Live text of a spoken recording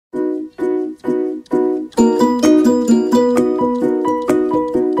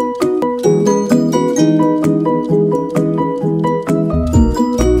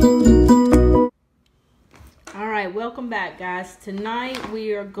pack, guys. Tonight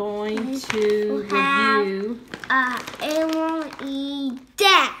we are going to review MRE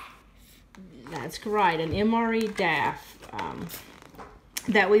Daff. That's right, an MRE Daff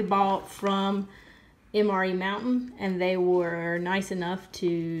that we bought from MRE Mountain, and they were nice enough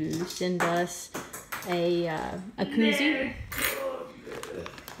to send us a koozie.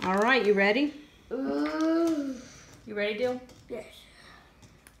 All right, you ready? You ready, Dill? Yes.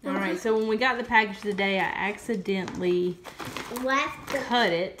 All right, so when we got the package today, I accidentally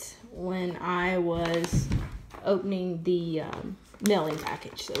cut it when I was opening the mailing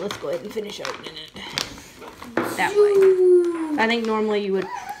package. So let's go ahead and finish opening it that way. I think normally you would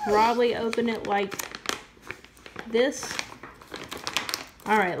probably open it like this.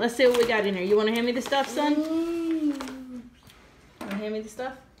 All right, let's see what we got in here. You want to hand me the stuff, son? You want to hand me the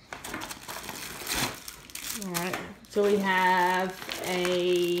stuff? All right, so we have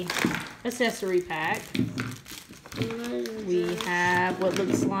a accessory pack. We have what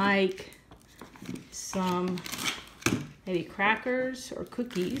looks like some maybe crackers or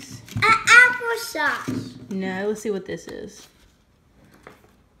cookies. Applesauce. No, let's see what this is.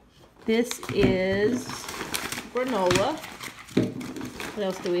 This is granola. What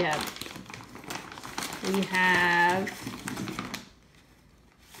else do we have? We have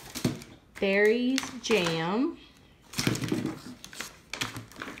berries jam,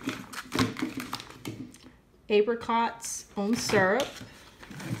 apricots on syrup.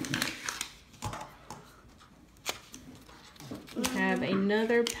 We have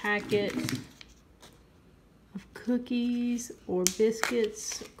another packet of cookies or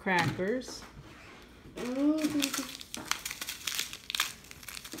biscuits, crackers. We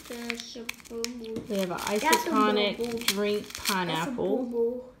have an isotonic drink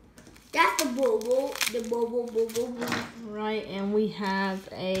pineapple. That's the bubble. The bubble. Right, and we have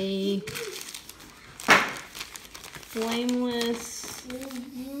a flameless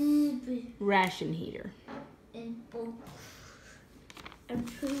ration heater.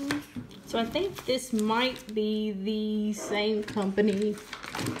 So I think this might be the same company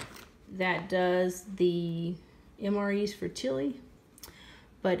that does the MREs for chili,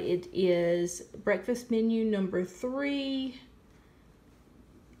 but it is breakfast menu number 3.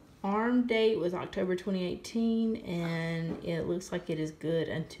 Arm date was October 2018, and it looks like it is good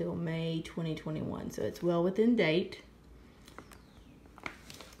until May 2021, so it's well within date.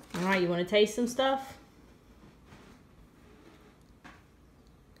 All right, you want to taste some stuff?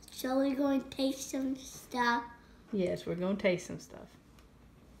 So we're going to taste some stuff. Yes, we're going to taste some stuff.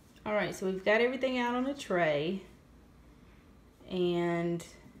 All right, so we've got everything out on a tray, and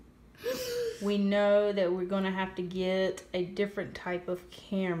we know that we're going to have to get a different type of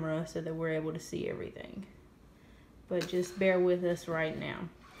camera so that we're able to see everything. But just bear with us right now.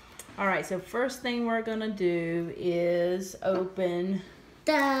 All right, so first thing we're going to do is open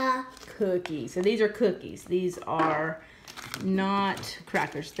The cookies. So these are cookies. These are not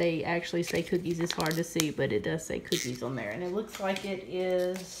crackers. They actually say cookies. It's hard to see, but it does say cookies on there. And it looks like it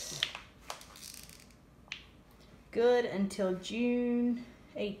is good until June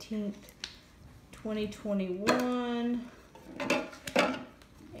 18th, 2021.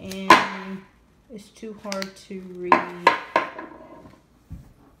 And it's too hard to read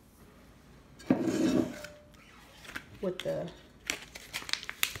what the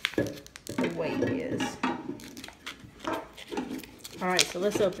weight is. All right, so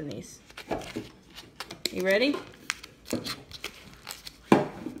let's open these. You ready?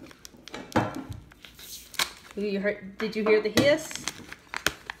 Did you hear the hiss?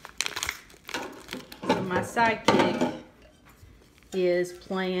 So my sidekick is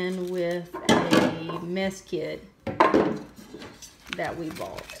playing with a mess kit that we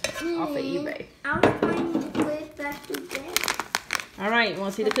bought off of eBay. I was trying to put it back together. All right, you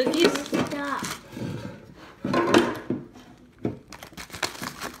want to see the cookies? Stop.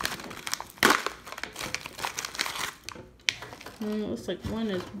 Looks like one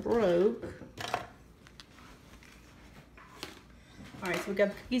is broke. All right, so we got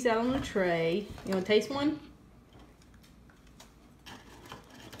the cookies out on the tray. You want to taste one?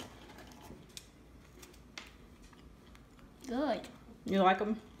 Good. You like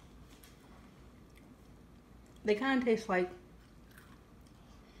them? They kind of taste like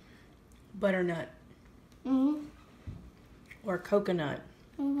butternut or coconut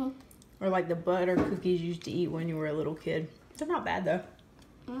or like the butter cookies you used to eat when you were a little kid. They're not bad though.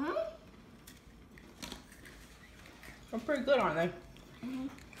 They're pretty good, aren't they?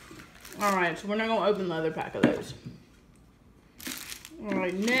 All right, so we're not gonna open the other pack of those. All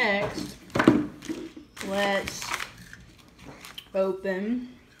right, next, let's open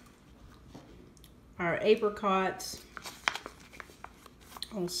our apricots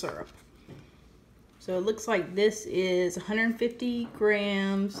on syrup. So it looks like this is 150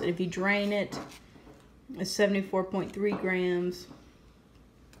 grams. And if you drain it, it's 74.3 grams.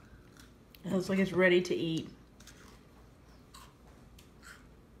 It looks like it's ready to eat.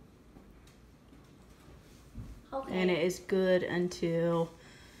 Okay. And it is good until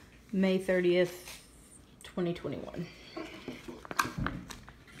May 30th, 2021.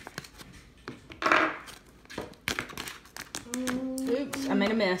 Oops, I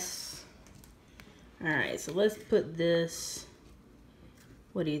made a mess. Alright, so let's put this,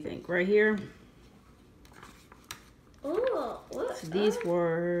 what do you think, right here? Ooh, So these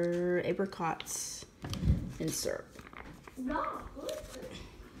were apricots in syrup. No.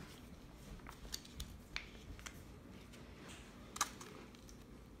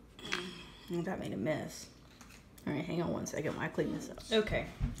 Oh, that made a mess. Alright, hang on one second while I clean this up. Okay,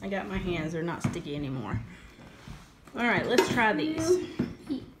 I got my hands, they're not sticky anymore. Alright, let's try these.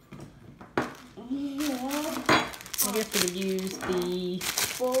 I guess we could use the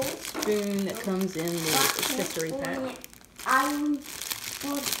spoon that comes in the accessory pack.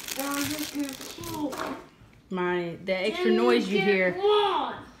 The extra noise you hear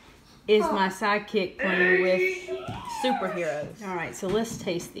is my sidekick playing with superheroes. Alright, so let's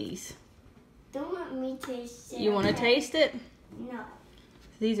taste these. Don't let me taste it. You want to taste it? No.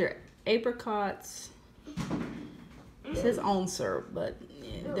 These are apricots. It says on syrup, but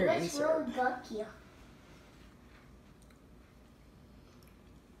yeah, they're in syrup.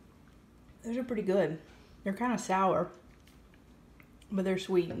 Those are pretty good. They're kind of sour, but they're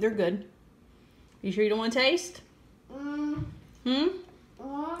sweet. They're good. You sure you don't want to taste? You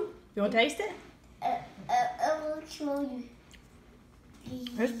want to taste it? I will show you.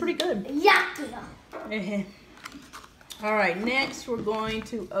 That's pretty good. Yucky. All right, next we're going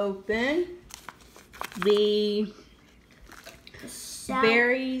to open the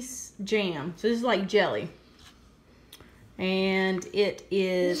berries jam. So this is like jelly. And it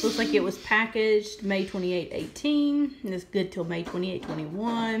is, looks like it was packaged May 28, 18. And it's good till May 28,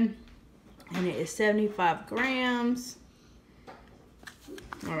 21. And it is 75 grams.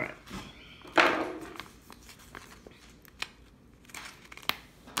 All right.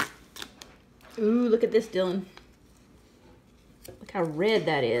 Ooh, look at this, Dylan. Look how red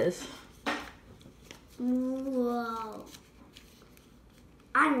that is. Whoa.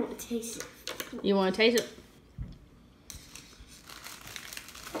 I want to taste it. You want to taste it?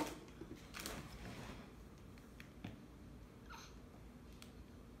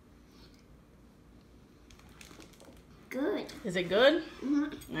 Good. Is it good?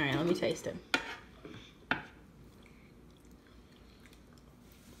 Mm-hmm. All right, let me taste it.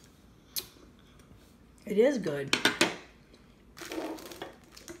 It is good.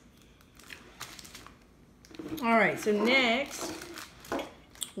 All right, so next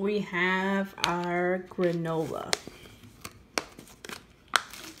we have our granola.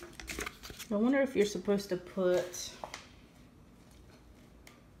 I wonder if you're supposed to put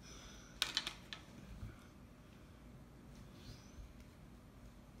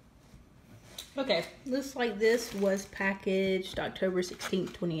okay, looks like this was packaged October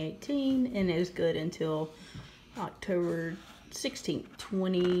 16th, 2018, and it is good until October 16th,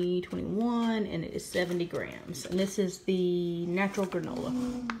 2021, and it is 70 grams. And this is the natural granola.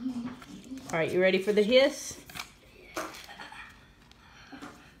 All right, you ready for the hiss?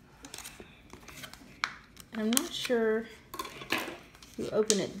 I'm not sure if you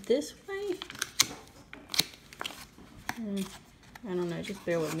open it this way. I don't know, just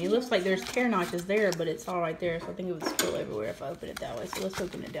bear with me. It looks like there's tear notches there, but it's all right there, so I think it would spill everywhere if I open it that way. So let's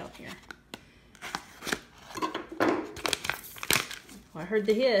open it down here. Well, I heard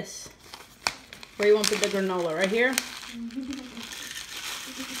the hiss. Where you want to put the granola? Right here?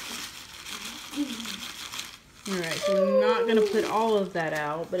 Alright, so I'm not going to put all of that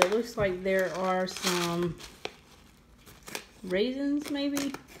out, but it looks like there are some raisins,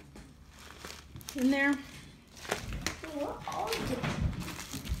 maybe, in there.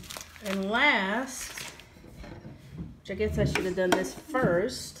 And last, which I guess I should have done this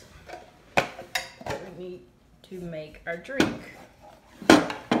first, we need to make our drink.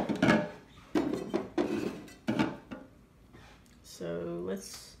 So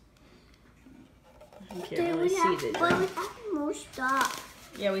let's, you can't really see the But we have more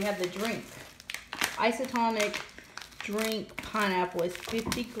stuff. Yeah, we have the drink. Isotonic drink pineapple is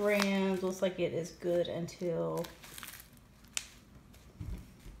 50 grams. Looks like it is good until,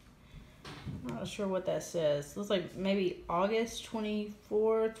 I'm not sure what that says. Looks like maybe August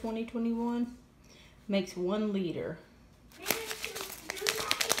 24, 2021. Makes 1 liter.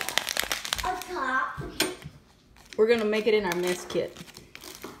 A top. We're gonna make it in our mess kit.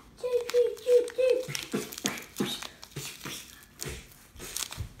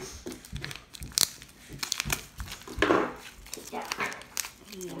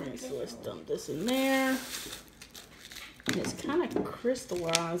 Alright, so let's dump this in there. And it's kind of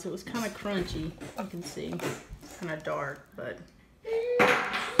crystallized. It was kind of crunchy. You can see. Kind of dark, but.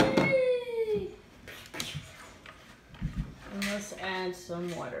 And let's add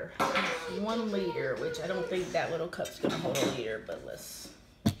some water. 1 liter, which I don't think that little cup's gonna hold a liter, but let's.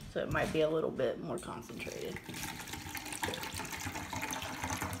 So it might be a little bit more concentrated.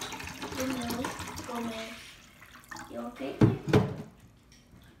 You okay?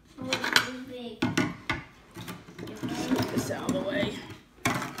 Big. Get this out of the way.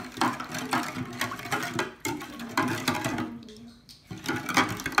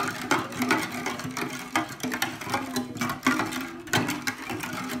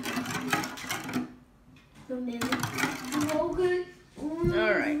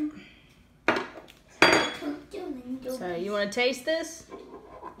 All right. So you want to taste this?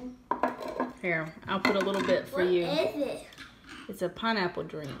 Here, I'll put a little bit for you. What is it? It's a pineapple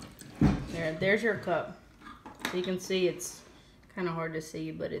drink. There's your cup. So you can see it's kind of hard to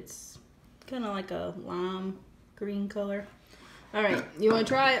see, but it's kind of like a lime green color. All right, you want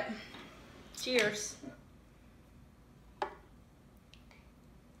to try it? Cheers.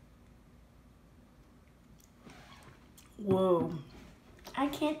 Whoa. I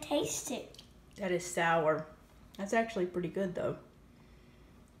can't taste it. That is sour. That's actually pretty good though.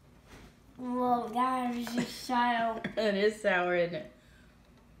 Whoa, that is just sour. It is sour, isn't it?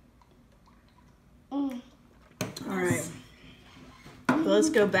 All right. So let's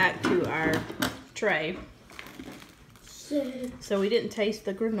go back to our tray. So we didn't taste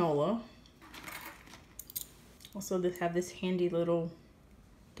the granola. Also, they have this handy little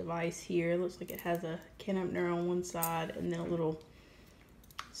device here. It looks like it has a can opener on one side and then a little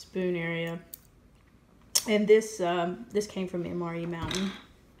spoon area. And this this came from MRE Mountain.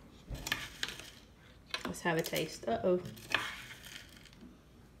 Let's have a taste. Uh-oh.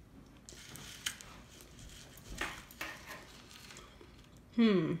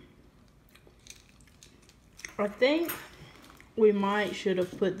 I think we should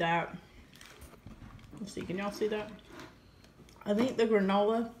have put that. Let's see, can y'all see that? I think the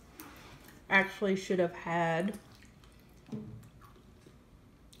granola actually should have had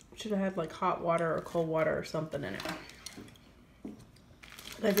like hot water or cold water or something in it.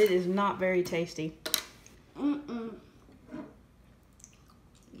 But it is not very tasty.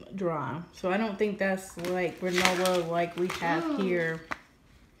 Dry. So I don't think that's like granola like we have here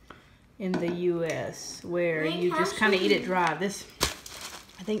in the US, where you just kind of eat it dry. This,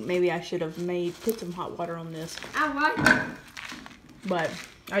 I think maybe I should have put some hot water on this. I like it. But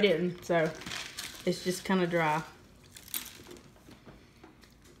I didn't, so it's just kind of dry.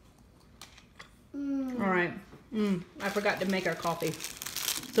 Alright. I forgot to make our coffee.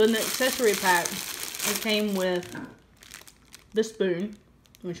 So in the accessory pack, it came with the spoon.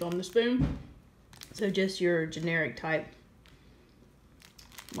 Let me show them the spoon. So just your generic type,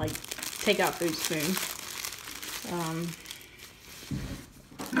 like takeout food spoon.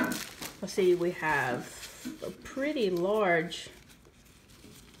 Let's see, we have a pretty large.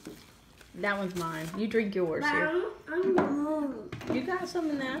 That one's mine. You drink yours here. You got some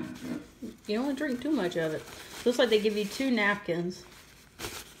in there. You don't want to drink too much of it. Looks like they give you 2 napkins,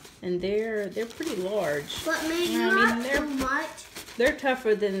 and they're pretty large. But maybe not too much. They're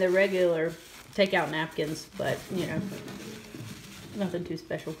tougher than the regular takeout napkins, but you know, nothing too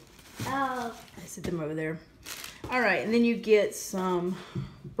special. Oh. I set them over there. All right, and then you get some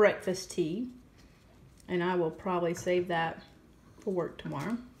breakfast tea, and I will probably save that for work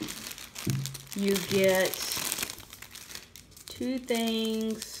tomorrow. You get 2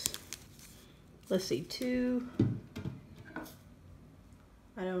 things. Let's see, 2.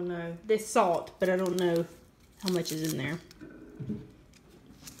 I don't know. There's salt, but I don't know how much is in there.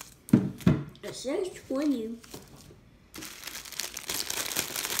 It says 20.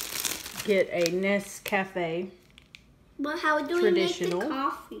 Get a Nescafe. But how do we make the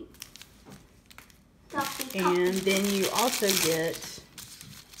coffee? Coffee. And then you also get,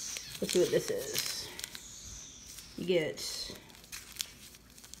 let's see what this is. You get,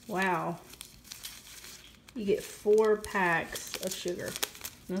 wow. You get 4 packs of sugar.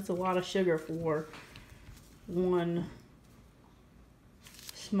 And that's a lot of sugar for one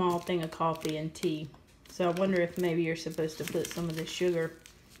small thing of coffee and tea. So I wonder if maybe you're supposed to put some of the sugar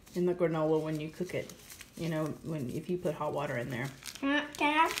in the granola when you cook it. You know, if you put hot water in there. Can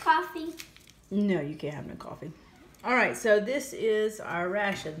I have coffee? No, you can't have no coffee. All right, so this is our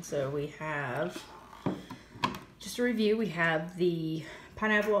ration. So we have, just to review, we have the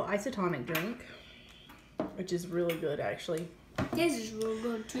pineapple isotonic drink. which is really good actually. This is real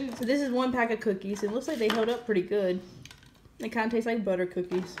good too. So this is 1 pack of cookies. It looks like they held up pretty good. They kind of taste like butter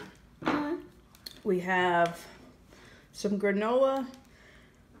cookies. We have some granola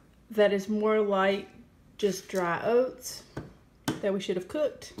that is more like just dry oats that we should have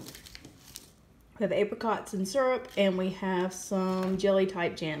cooked. We have apricots and syrup, and we have some jelly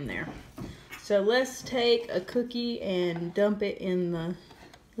type jam there. So let's take a cookie and dump it in the,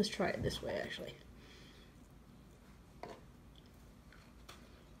 let's try it this way actually.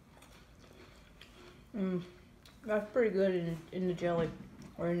 That's pretty good in the jelly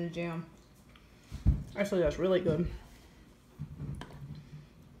or in the jam. Actually, that's really good.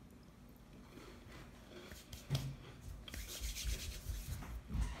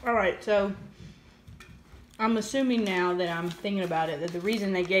 All right, so I'm assuming now that I'm thinking about it that the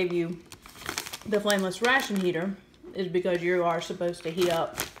reason they gave you the flameless ration heater is because you are supposed to heat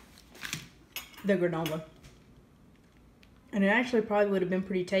up the granola. And it actually probably would have been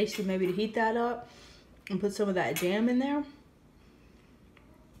pretty tasty maybe to heat that up and put some of that jam in there.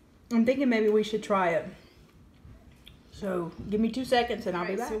 I'm thinking maybe we should try it. So give me 2 seconds and I'll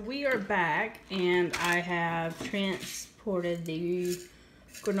be back. So we are back, and I have transported the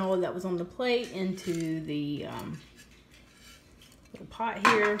granola that was on the plate into the little pot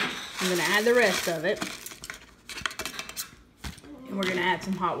here. I'm gonna add the rest of it, and we're gonna add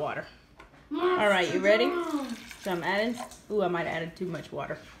some hot water. All right, you ready? So I'm adding, ooh, I might have added too much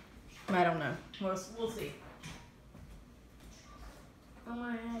water. I don't know, we'll see.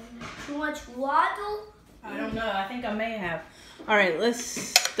 Too much water? I don't know, I think I may have. All right, let's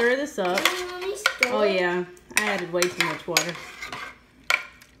stir this up. Oh yeah, I added way too much water.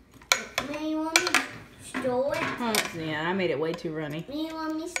 You want me to stir it? Oh, yeah, I made it way too runny. You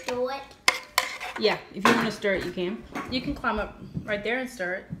want me to stir it? Yeah, if you want to stir it, you can. You can climb up right there and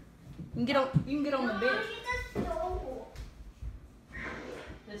stir it. You can get on the bench.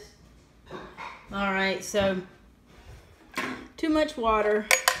 All right, so too much water.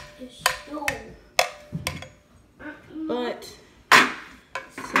 But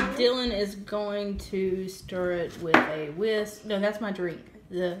so Dylan is going to stir it with a whisk. No, that's my drink.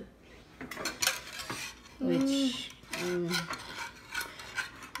 Which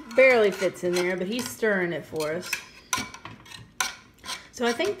barely fits in there, but he's stirring it for us. So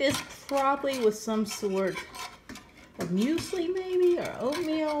I think this probably was some sort of muesli maybe, or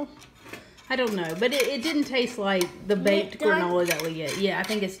oatmeal. I don't know, but it didn't taste like the baked granola that we get. Yeah, I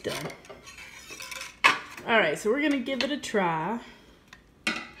think it's done. All right, so we're gonna give it a try.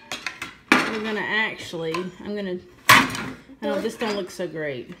 We're gonna actually, I know this don't look so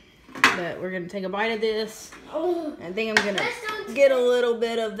great, but we're gonna take a bite of this. I think I'm gonna get a little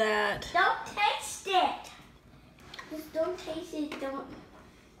bit of that. Don't taste it. Just don't taste it.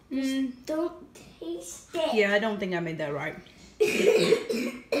 Don't taste it. Yeah, I don't think I made that right.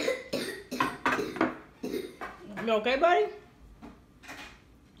 You okay, buddy?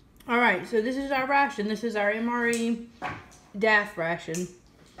 All right, so this is our ration. This is our MRE Daff ration.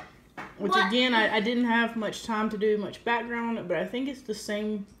 Which again, I didn't have much time to do much background on it, but I think it's the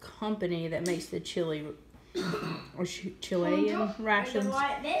same company that makes the chili or Chilean rations.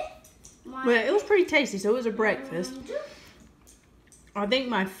 But it was pretty tasty, so it was a breakfast. I think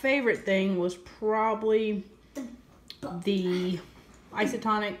my favorite thing was probably the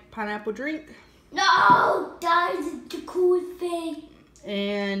isotonic pineapple drink. No, that is the cool thing.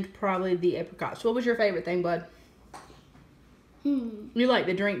 And probably the apricots. What was your favorite thing, bud? You liked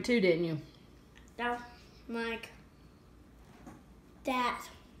the drink too, didn't you? No, like that.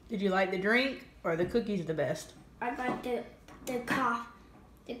 Did you like the drink or the cookies the best? I like the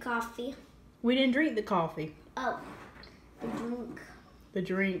coffee. We didn't drink the coffee. Oh, the drink. The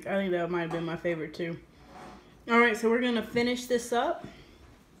drink. I think that might have been my favorite too. All right, so we're gonna finish this up.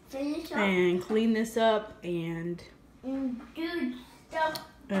 And clean this up and do stuff.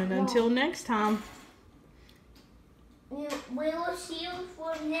 And until next time. We will see you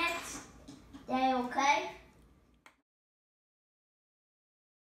for next day, okay?